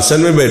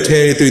सिंहासन में बैठे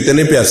हैं तो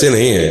इतने प्यासे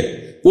नहीं है,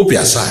 वो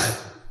प्यासा है।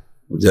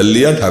 जल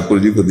लिया, ठाकुर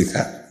जी को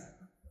दिखाया,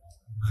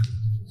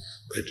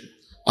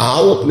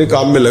 हाँ वो अपने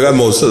काम में लगा,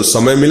 मौसम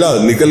समय मिला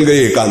निकल गए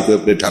एकांत में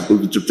अपने ठाकुर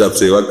की चुपचाप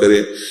सेवा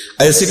करे।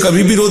 ऐसे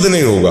कभी विरोध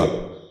नहीं होगा।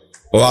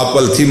 और आप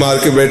पलथी मार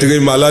के बैठ गई,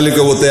 माला लेकर,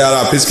 वो तो यार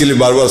ऑफिस के लिए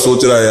बार बार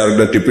सोच रहा है यार,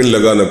 ना टिफिन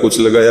लगा ना कुछ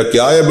लगा, या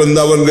क्या है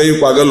वृंदावन गई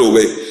पागल हो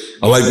गई,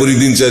 हमारी पूरी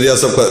दिनचर्या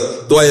सब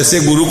तो ऐसे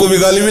गुरु को भी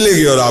गाली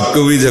मिलेगी और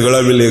आपको भी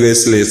झगड़ा मिलेगा,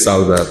 इसलिए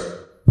सावधान।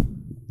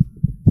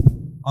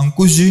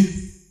 अंकुश जी,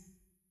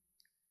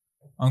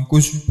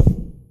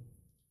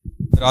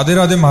 राधे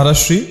राधे महाराज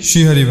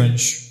श्री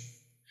हरिवंश।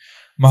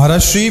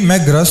 महाराज श्री, मैं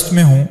ग्रस्त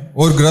में हूं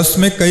और ग्रस्त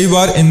में कई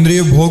बार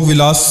इंद्रिय भोग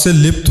विलास से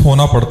लिप्त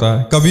होना पड़ता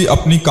है, कभी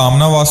अपनी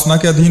कामना वासना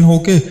के अधीन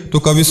होके तो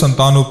कभी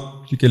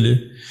संतानोत्पत्ति के लिए।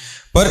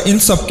 पर इन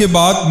सब के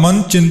बाद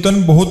मन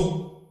चिंतन बहुत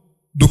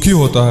दुखी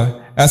होता है।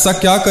 ऐसा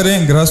क्या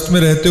करें गृहस्थ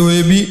में रहते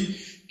हुए भी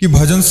कि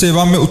भजन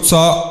सेवा में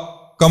उत्साह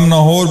कम ना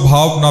हो और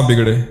भाव ना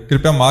बिगड़े?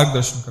 कृपया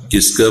मार्गदर्शन करें।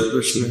 किसका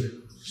प्रश्न है?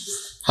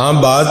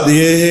 हाँ, बात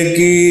यह है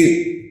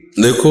कि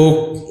देखो,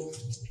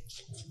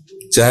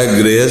 चाहे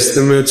गृहस्थ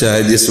में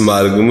चाहे जिस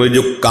मार्ग में,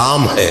 जो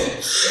काम है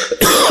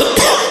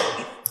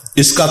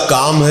इसका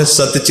काम है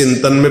सत्य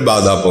चिंतन में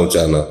बाधा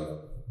पहुंचाना,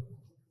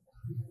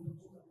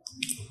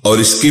 और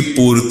इसकी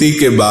पूर्ति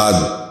के बाद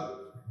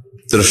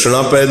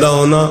तृष्णा पैदा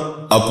होना,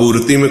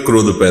 अपूर्ति में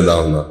क्रोध पैदा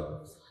होना।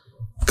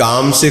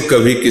 काम से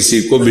कभी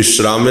किसी को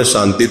विश्राम में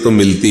शांति तो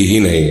मिलती ही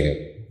नहीं है,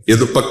 ये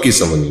तो पक्की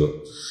समझ लो।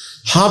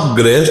 हाँ,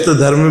 गृहस्थ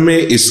धर्म में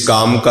इस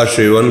काम का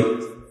सेवन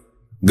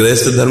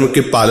गृहस्थ धर्म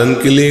के पालन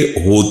के लिए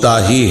होता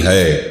ही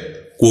है।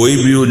 कोई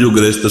भी हो जो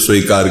गृहस्थ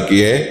स्वीकार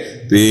किए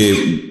तो ये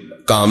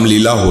काम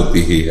लीला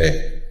होती ही है।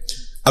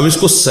 अब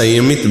इसको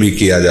संयमित भी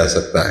किया जा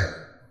सकता है,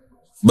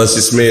 बस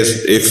इसमें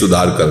एक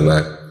सुधार करना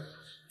है।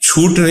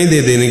 छूट नहीं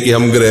दे देने की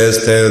हम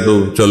गृहस्थ हैं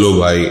तो चलो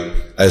भाई,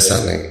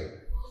 ऐसा नहीं।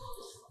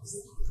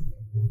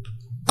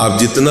 आप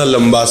जितना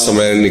लंबा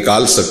समय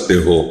निकाल सकते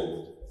हो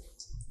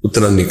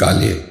उतना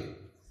निकालिए।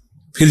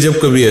 फिर जब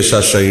कभी ऐसा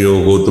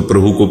संयोग हो तो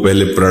प्रभु को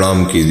पहले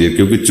प्रणाम कीजिए,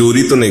 क्योंकि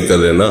चोरी तो नहीं कर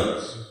रहे ना,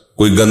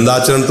 कोई गंदा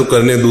आचरण तो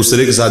करने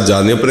दूसरे के साथ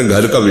जाने, अपने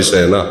घर का विषय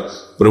है ना।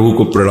 प्रभु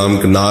को प्रणाम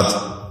के नाथ,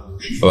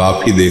 अब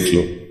आप ही देख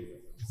लो,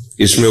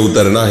 इसमें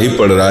उतरना ही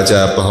पड़ रहा है,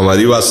 चाहे आप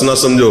हमारी वासना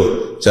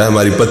समझो चाहे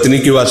हमारी पत्नी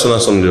की वासना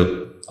समझो।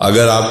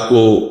 अगर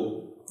आपको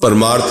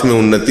परमार्थ में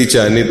उन्नति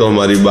चाहिए तो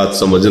हमारी बात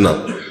समझना,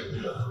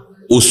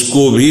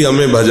 उसको भी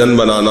हमें भजन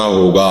बनाना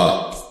होगा।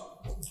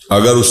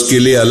 अगर उसके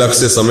लिए अलग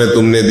से समय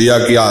तुमने दिया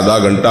कि आधा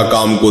घंटा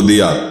काम को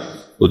दिया,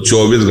 तो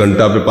 24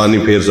 घंटा पे पानी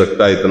फेर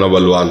सकता है, इतना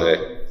बलवान है।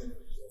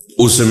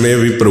 उसमें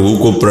भी प्रभु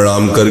को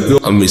प्रणाम करके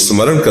हम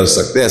स्मरण कर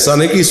सकते हैं। ऐसा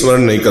नहीं कि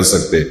स्मरण नहीं कर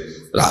सकते,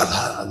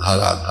 राधा राधा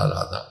राधा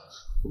राधा।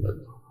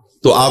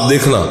 तो आप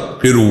देखना,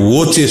 फिर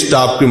वो चेष्टा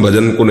आपके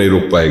भजन को नहीं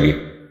रोक पाएगी।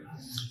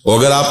 और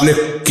अगर आपने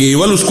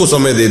केवल उसको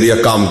समय दे दिया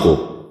काम को,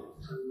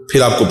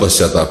 फिर आपको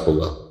पश्चाताप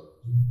होगा,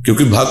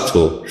 क्योंकि भक्त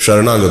हो,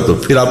 शरणागत हो,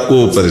 फिर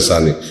आपको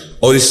परेशानी।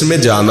 और इसमें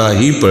जाना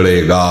ही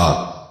पड़ेगा।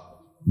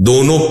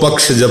 दोनों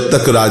पक्ष जब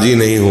तक राजी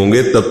नहीं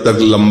होंगे तब तक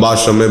लंबा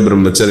समय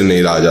ब्रह्मचर्य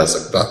नहीं रहा जा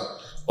सकता,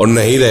 और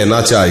नहीं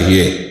रहना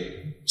चाहिए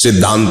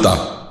सिद्धांता।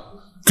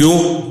 क्यों?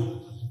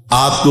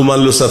 आप तो मान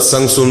लो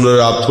सत्संग सुन रहे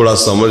हो, आप थोड़ा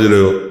समझ रहे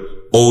हो,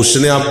 और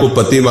उसने आपको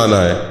पति माना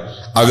है।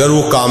 अगर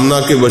वो कामना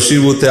के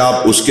वशीभूत है,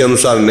 आप उसके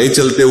अनुसार नहीं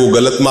चलते, वो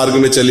गलत मार्ग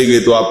में चली गई,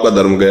 तो आपका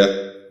धर्म गया।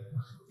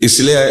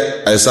 इसलिए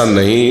ऐसा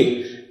नहीं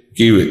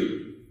कि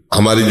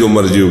हमारी जो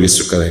मर्जी होगी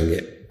सो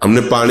करेंगे।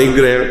 हमने पाणी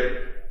ग्रहण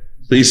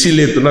तो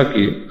इसीलिए इतना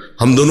कि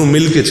हम दोनों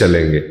मिल के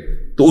चलेंगे,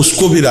 तो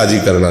उसको भी राजी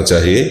करना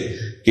चाहिए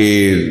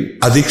कि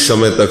अधिक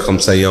समय तक हम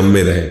संयम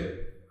में रहें।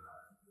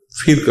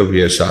 फिर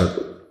कभी ऐसा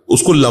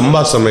उसको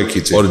लंबा समय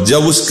खींचे, और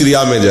जब उस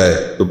क्रिया में जाए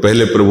तो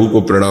पहले प्रभु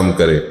को प्रणाम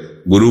करे,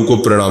 गुरु को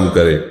प्रणाम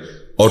करे,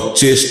 और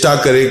चेष्टा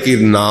करे कि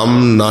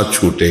नाम ना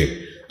छूटे।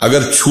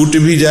 अगर छूट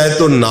भी जाए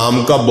तो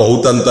नाम का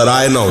बहुत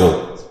अंतराय ना हो।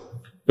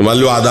 मान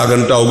लो आधा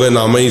घंटा हो गया,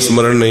 नाम ही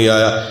स्मरण नहीं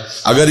आया,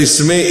 अगर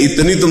इसमें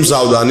इतनी तुम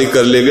सावधानी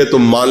कर लेगे तो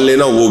मान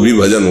लेना वो भी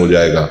भजन हो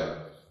जाएगा।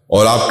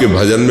 और आपके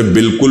भजन में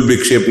बिल्कुल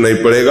विक्षेप नहीं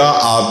पड़ेगा।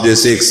 आप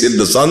जैसे एक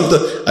सिद्ध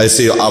संत,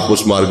 ऐसे आप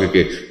उस मार्ग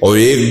के, और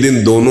एक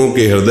दिन दोनों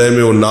के हृदय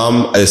में वो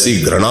नाम ऐसी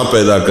घृणा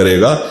पैदा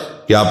करेगा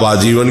कि आप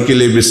आजीवन के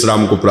लिए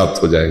विश्राम को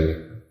प्राप्त हो जाएंगे।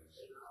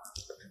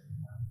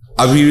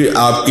 अभी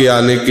आपके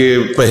आने के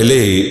पहले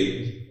ही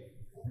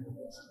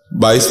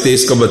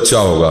 22-23 का बच्चा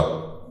होगा,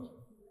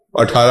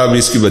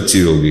 18-20 की बच्ची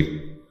होगी।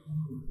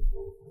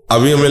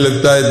 अभी हमें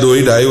लगता है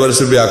 2-2.5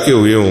 वर्ष ब्याह के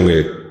हुए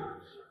होंगे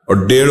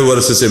और 1.5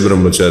 वर्ष से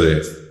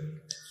ब्रह्मचर्य,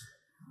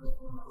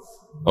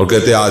 और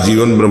कहते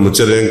आजीवन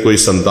ब्रह्मचर्य, कोई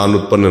संतान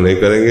उत्पन्न नहीं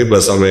करेंगे,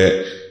 बस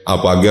हमें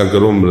आप आज्ञा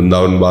करो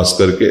वृंदावन वास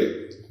करके।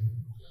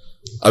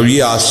 अब ये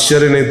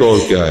आश्चर्य नहीं तो और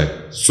क्या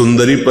है।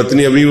 सुंदरी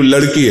पत्नी, अभी वो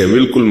लड़की है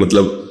बिल्कुल,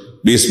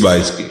 मतलब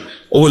 20-22 की,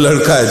 वो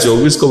लड़का है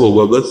 24 का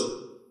होगा बस।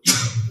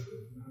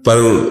 पर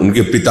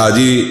उनके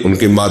पिताजी,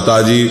 उनके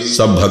माताजी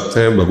सब भक्त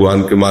हैं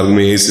भगवान के मार्ग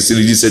में, यही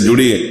श्री जी से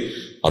जुड़ी है,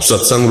 अब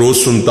सत्संग रोज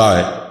सुनता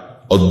है,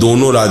 और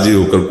दोनों राजी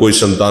होकर कोई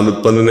संतान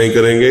उत्पन्न नहीं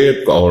करेंगे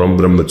और हम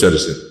ब्रह्मचर्य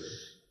से।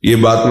 ये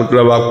बात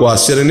मतलब आपको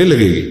आश्चर्य नहीं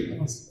लगेगी।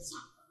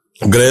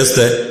 गृहस्थ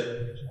है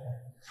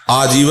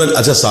आजीवन,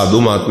 अच्छा साधु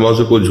महात्माओं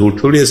से कोई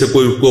झूठ थोड़ी, ऐसे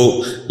कोई को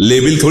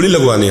लेबल थोड़ी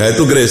लगवानी है,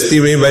 तो गृहस्थी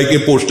में भाई के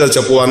पोस्टर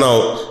छपवाना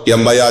हो कि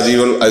हम भाई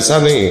आजीवन, ऐसा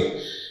नहीं।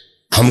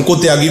 हमको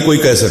त्यागी कोई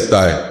कह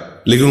सकता है,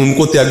 लेकिन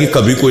उनको त्यागी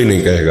कभी कोई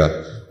नहीं कहेगा,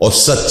 और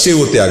सच्चे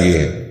वो त्यागी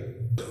हैं।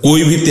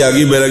 कोई भी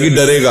त्यागी बैरागी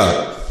डरेगा,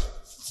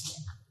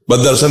 बस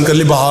दर्शन कर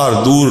ले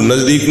बाहर, दूर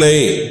नजदीक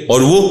नहीं,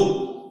 और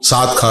वो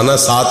साथ खाना,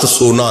 साथ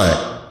सोना है,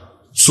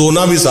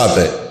 सोना भी साथ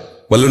है।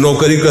 मतलब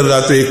नौकरी कर रहा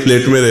तो एक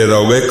फ्लैट में रह रहा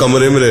होगा, एक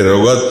कमरे में रह रहा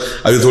होगा,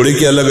 अभी थोड़ी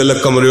कि अलग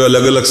अलग कमरे,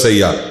 अलग अलग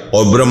सैया,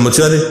 और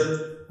ब्रह्मचर्य,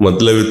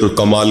 मतलब ये तो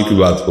कमाल की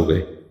बात हो गई।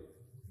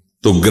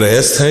 तो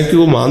गृहस्थ हैं कि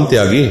वो महान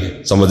त्यागी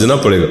हैं, समझना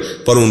पड़ेगा,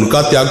 पर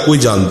उनका त्याग कोई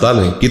जानता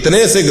नहीं।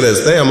 कितने ऐसे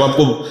गृहस्थ हैं, हम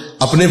आपको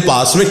अपने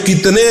पास में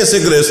कितने ऐसे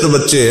गृहस्थ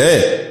बच्चे हैं,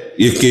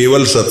 ये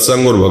केवल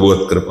सत्संग और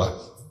भगवत कृपा।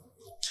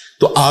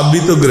 तो आप भी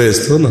तो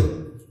गृहस्थ हो ना।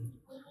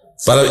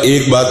 पर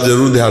एक बात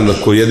जरूर ध्यान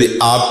रखो, यदि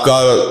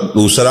आपका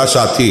दूसरा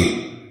साथी,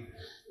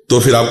 तो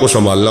फिर आपको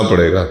संभालना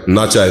पड़ेगा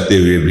ना चाहते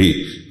हुए भी,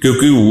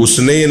 क्योंकि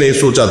उसने ये नहीं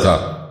सोचा था,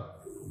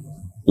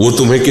 वो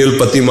तुम्हें केवल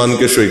पति मान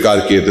के स्वीकार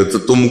किए थे, तो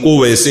तुमको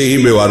वैसे ही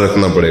व्यवहार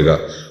रखना पड़ेगा।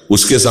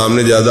 उसके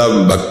सामने ज्यादा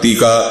भक्ति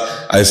का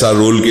ऐसा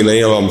रोल कि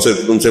नहीं अब हमसे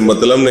तुमसे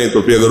मतलब नहीं,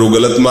 तो फिर अगर वो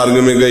गलत मार्ग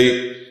में गई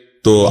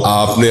तो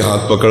आपने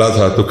हाथ पकड़ा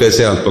था, तो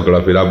कैसे हाथ पकड़ा,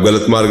 फिर आप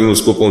गलत मार्ग में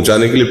उसको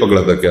पहुंचाने के लिए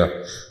पकड़ा था क्या।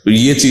 तो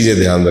ये चीजें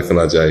ध्यान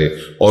रखना चाहिए,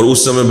 और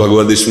उस समय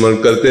भगवत स्मरण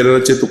करते रहना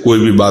चाहिए, तो कोई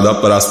भी बाधा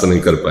परास्त नहीं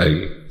कर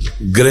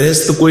पाएगी।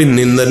 गृहस्थ कोई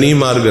निंदनीय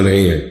मार्ग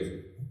नहीं है।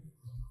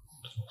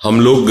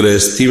 हम लोग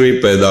गृहस्थी में ही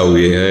पैदा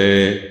हुए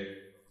हैं,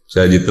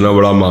 चाहे जितना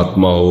बड़ा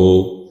महात्मा हो,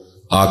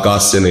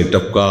 आकाश से नहीं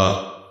टपका,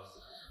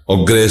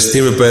 और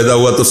गृहस्थी में पैदा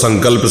हुआ तो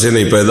संकल्प से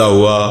नहीं पैदा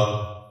हुआ,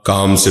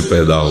 काम से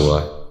पैदा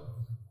हुआ।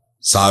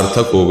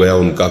 सार्थक हो गया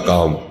उनका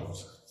काम,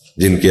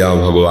 जिनके यहां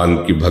भगवान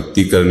की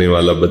भक्ति करने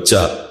वाला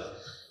बच्चा,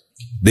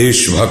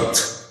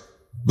 देशभक्त,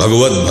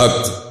 भगवत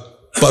भक्त,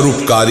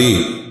 परोपकारी,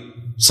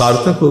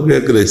 सार्थक हो गया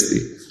गृहस्थी।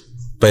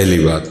 पहली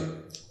बात।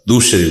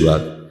 दूसरी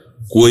बात,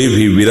 कोई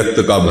भी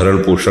विरक्त का भरण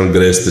पोषण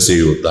गृहस्थ से ही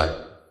होता है।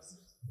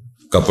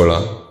 कपड़ा,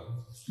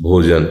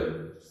 भोजन,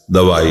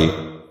 दवाई,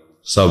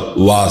 सब,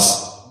 वास।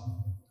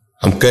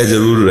 हम कह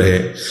जरूर रहे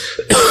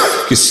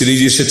कि श्री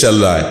जी से चल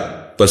रहा है,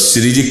 पर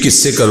श्री जी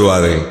किससे करवा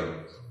रहे हैं,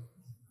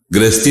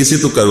 गृहस्थी से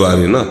तो करवा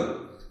रहे ना।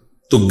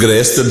 तो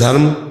गृहस्थ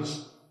धर्म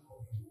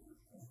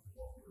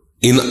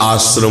इन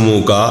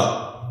आश्रमों का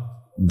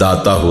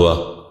दाता हुआ।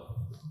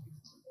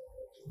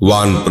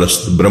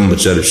 वानप्रस्थ,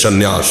 ब्रह्मचर्य,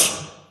 संन्यास,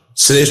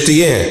 श्रेष्ठ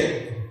ये है,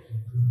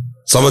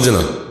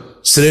 समझना।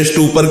 श्रेष्ठ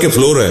ऊपर के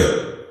फ्लोर है,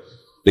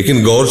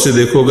 लेकिन गौर से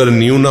देखो, अगर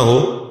नींव ना हो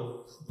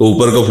तो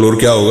ऊपर का फ्लोर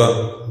क्या होगा।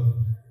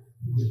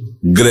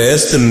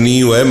 गृहस्थ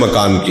नींव है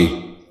मकान की,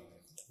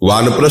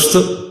 वानप्रस्थ,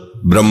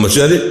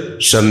 ब्रह्मचर्य,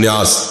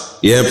 संन्यास,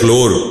 यह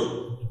फ्लोर।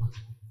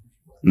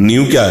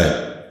 नींव क्या है,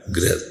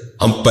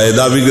 गृहस्थ। हम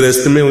पैदा भी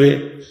गृहस्थ में हुए,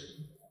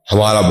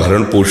 हमारा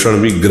भरण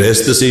पोषण भी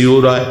गृहस्थ से ही हो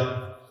रहा है।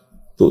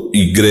 तो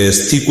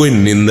गृहस्थी कोई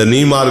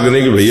निंदनीय मार्ग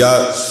नहीं कि भैया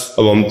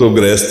अब हम तो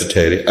गृहस्थ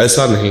ठहरे,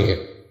 ऐसा नहीं है।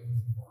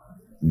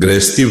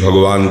 गृहस्थी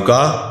भगवान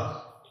का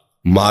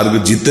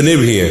मार्ग जितने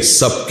भी हैं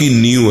सबकी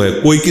नींव है।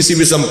 कोई किसी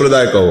भी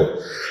संप्रदाय का हो,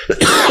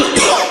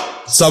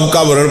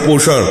 सबका भरण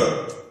पोषण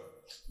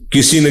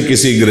किसी न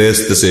किसी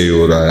गृहस्थ से ही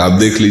हो रहा है। आप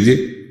देख लीजिए,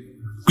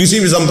 किसी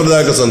भी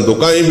संप्रदाय का संत हो,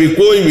 कहीं भी,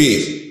 कोई भी।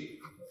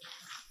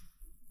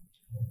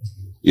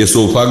 ये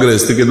सोफा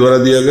गृहस्थ के द्वारा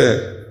दिया गया,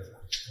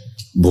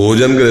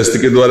 भोजन गृहस्थ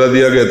के द्वारा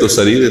दिया गया, तो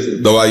शरीर,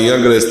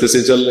 दवाइयां गृहस्थ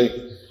से चल रही,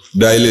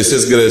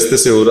 डायलिसिस गृहस्थ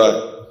से हो रहा है,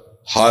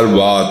 हर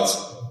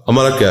बात।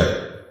 हमारा क्या है,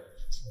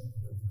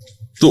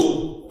 तो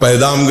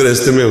पैदा हम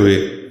गृहस्थ में हुए,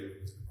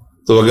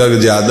 तो अगर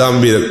ज्यादा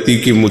हम विरक्ति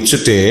की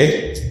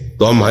मुच्छटें,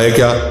 तो हम है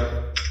क्या,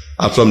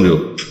 आप समझो,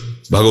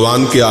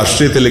 भगवान के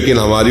आश्रित, लेकिन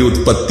हमारी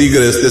उत्पत्ति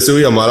गृहस्थ से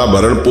हुई, हमारा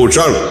भरण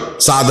पोषण,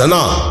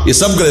 साधना, ये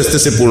सब गृहस्थ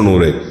से पूर्ण हो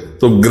रहे।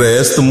 तो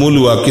गृहस्थ मूल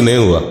हुआ कि नहीं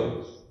हुआ।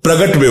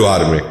 प्रगट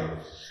व्यवहार में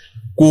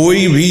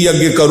कोई भी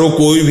यज्ञ करो,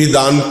 कोई भी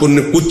दान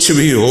पुण्य कुछ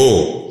भी हो,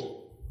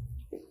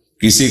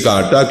 किसी का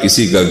आटा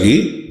किसी का घी,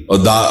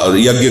 और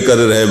यज्ञ कर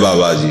रहे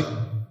बाबा जी।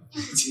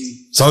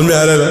 समझ में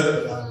आ रहा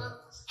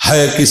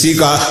है? किसी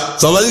का,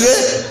 समझ गए?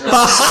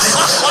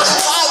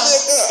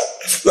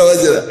 समझ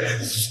रहा,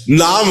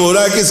 नाम हो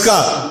रहा है किसका?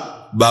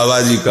 बाबा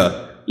जी का,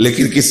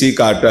 लेकिन किसी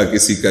का आटा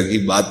किसी का घी।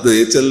 बात तो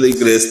ये चल रही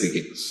गृहस्थ की।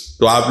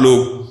 तो आप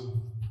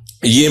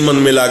लोग ये मन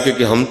में लाके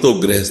कि हम तो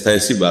गृहस्थ हैं,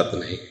 ऐसी बात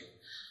नहीं।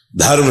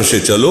 धर्म से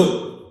चलो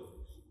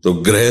तो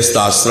गृहस्थ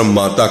आश्रम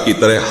माता की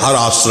तरह हर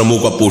आश्रमों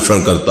का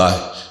पोषण करता है,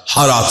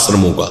 हर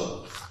आश्रमों का,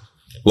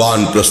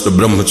 वानप्रस्थ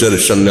ब्रह्मचर्य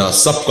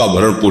संन्यास सबका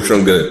भरण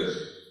पोषण करे।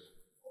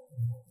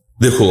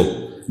 देखो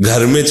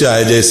घर में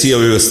चाहे जैसी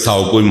अव्यवस्था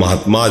हो, कोई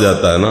महात्मा आ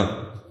जाता है ना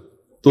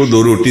तो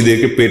 2 रोटी दे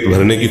के पेट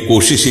भरने की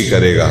कोशिश ही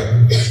करेगा।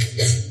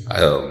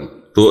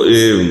 तो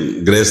ये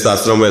गृहस्थ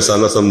आश्रम ऐसा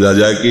ना समझा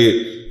जाए कि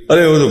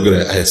अरे वो तो गृह,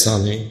 ऐसा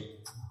नहीं।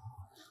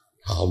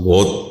 हाँ,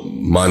 बहुत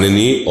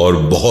माननीय और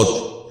बहुत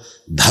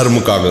धर्म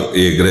का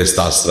ये गृहस्थ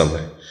आश्रम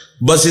है।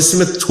 बस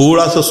इसमें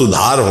थोड़ा सा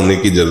सुधार होने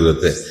की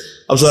जरूरत है।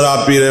 अब सर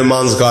आप पी रहे,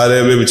 मांस खा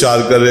रहे, वे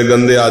विचार कर रहे,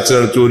 गंदे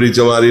आचरण, चोरी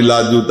चमारी,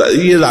 लाज जूता,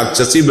 ये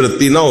राक्षसी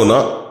वृत्ति ना हो ना,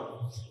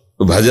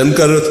 तो भजन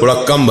कर रहे, थोड़ा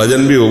कम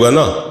भजन भी होगा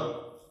ना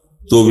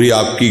तो भी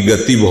आपकी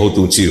गति बहुत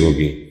ऊंची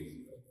होगी।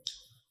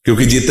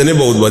 क्योंकि जितने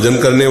बहुत भजन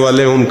करने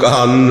वाले हैं उनका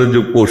अन्न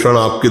जो पोषण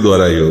आपके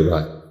द्वारा ही होगा।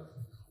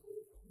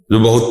 जो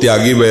बहुत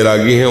त्यागी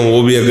वैरागी हैं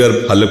वो भी अगर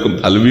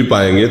फल भी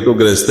पाएंगे तो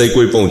गृहस्थ ही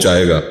कोई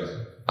पहुंचाएगा,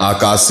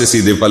 आकाश से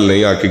सीधे फल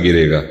नहीं आके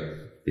गिरेगा।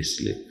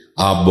 इसलिए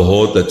आप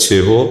बहुत अच्छे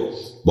हो,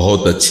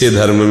 बहुत अच्छे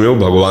धर्म में हो,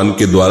 भगवान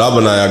के द्वारा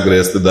बनाया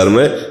गृहस्थ धर्म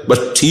है।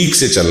 बस ठीक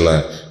से चलना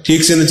है।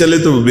 ठीक से न चले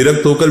तो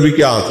विरक्त होकर भी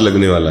क्या हाथ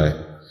लगने वाला है।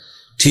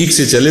 ठीक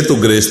से चले तो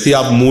गृहस्थी,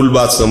 आप मूल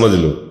बात समझ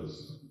लो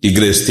कि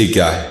गृहस्थी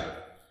क्या है।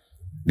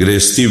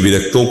 गृहस्थी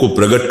विरक्तों को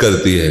प्रकट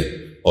करती है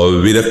और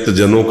विरक्त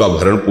जनों का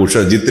भरण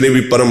पोषण, जितने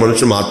भी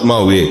परमहंस महात्मा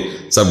हुए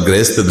सब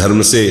गृहस्थ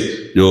धर्म से,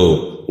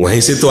 जो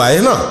वहीं से तो आए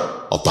ना,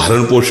 और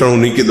भरण पोषण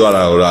उन्हीं के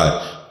द्वारा हो रहा है।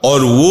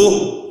 और वो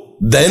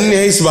दैन्य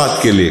है इस बात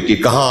के लिए कि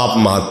कहां आप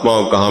महात्मा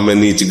हो, कहां मैं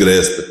नीच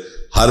गृहस्थ।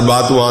 हर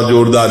बात वहां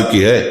जोरदार की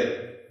है,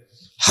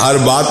 हर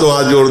बात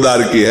वहां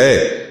जोरदार की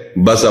है।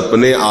 बस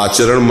अपने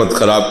आचरण मत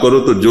खराब करो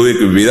तो जो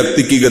एक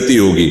विरक्ति की गति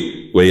होगी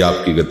वही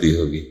आपकी गति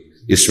होगी।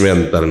 इसमें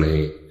अंतर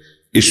नहीं,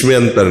 इसमें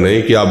अंतर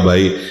नहीं कि आप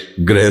भाई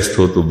गृहस्थ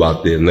हो तो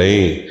बातें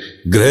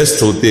नहीं।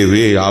 गृहस्थ होते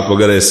हुए आप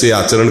अगर ऐसे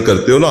आचरण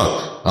करते हो ना,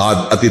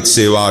 अतिथि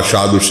सेवा,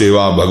 साधु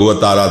सेवा,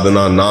 भगवत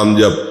आराधना, नाम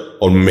जप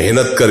और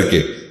मेहनत करके,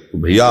 तो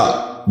भैया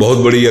बहुत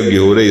बड़ी यज्ञ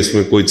हो रही,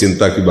 इसमें कोई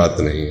चिंता की बात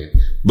नहीं है।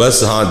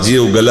 बस हाँ जी,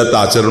 वो गलत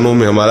आचरणों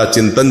में हमारा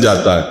चिंतन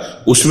जाता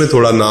है, उसमें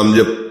थोड़ा नाम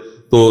जप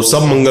तो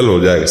सब मंगल हो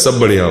जाएगा, सब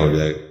बढ़िया हो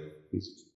जाएगा।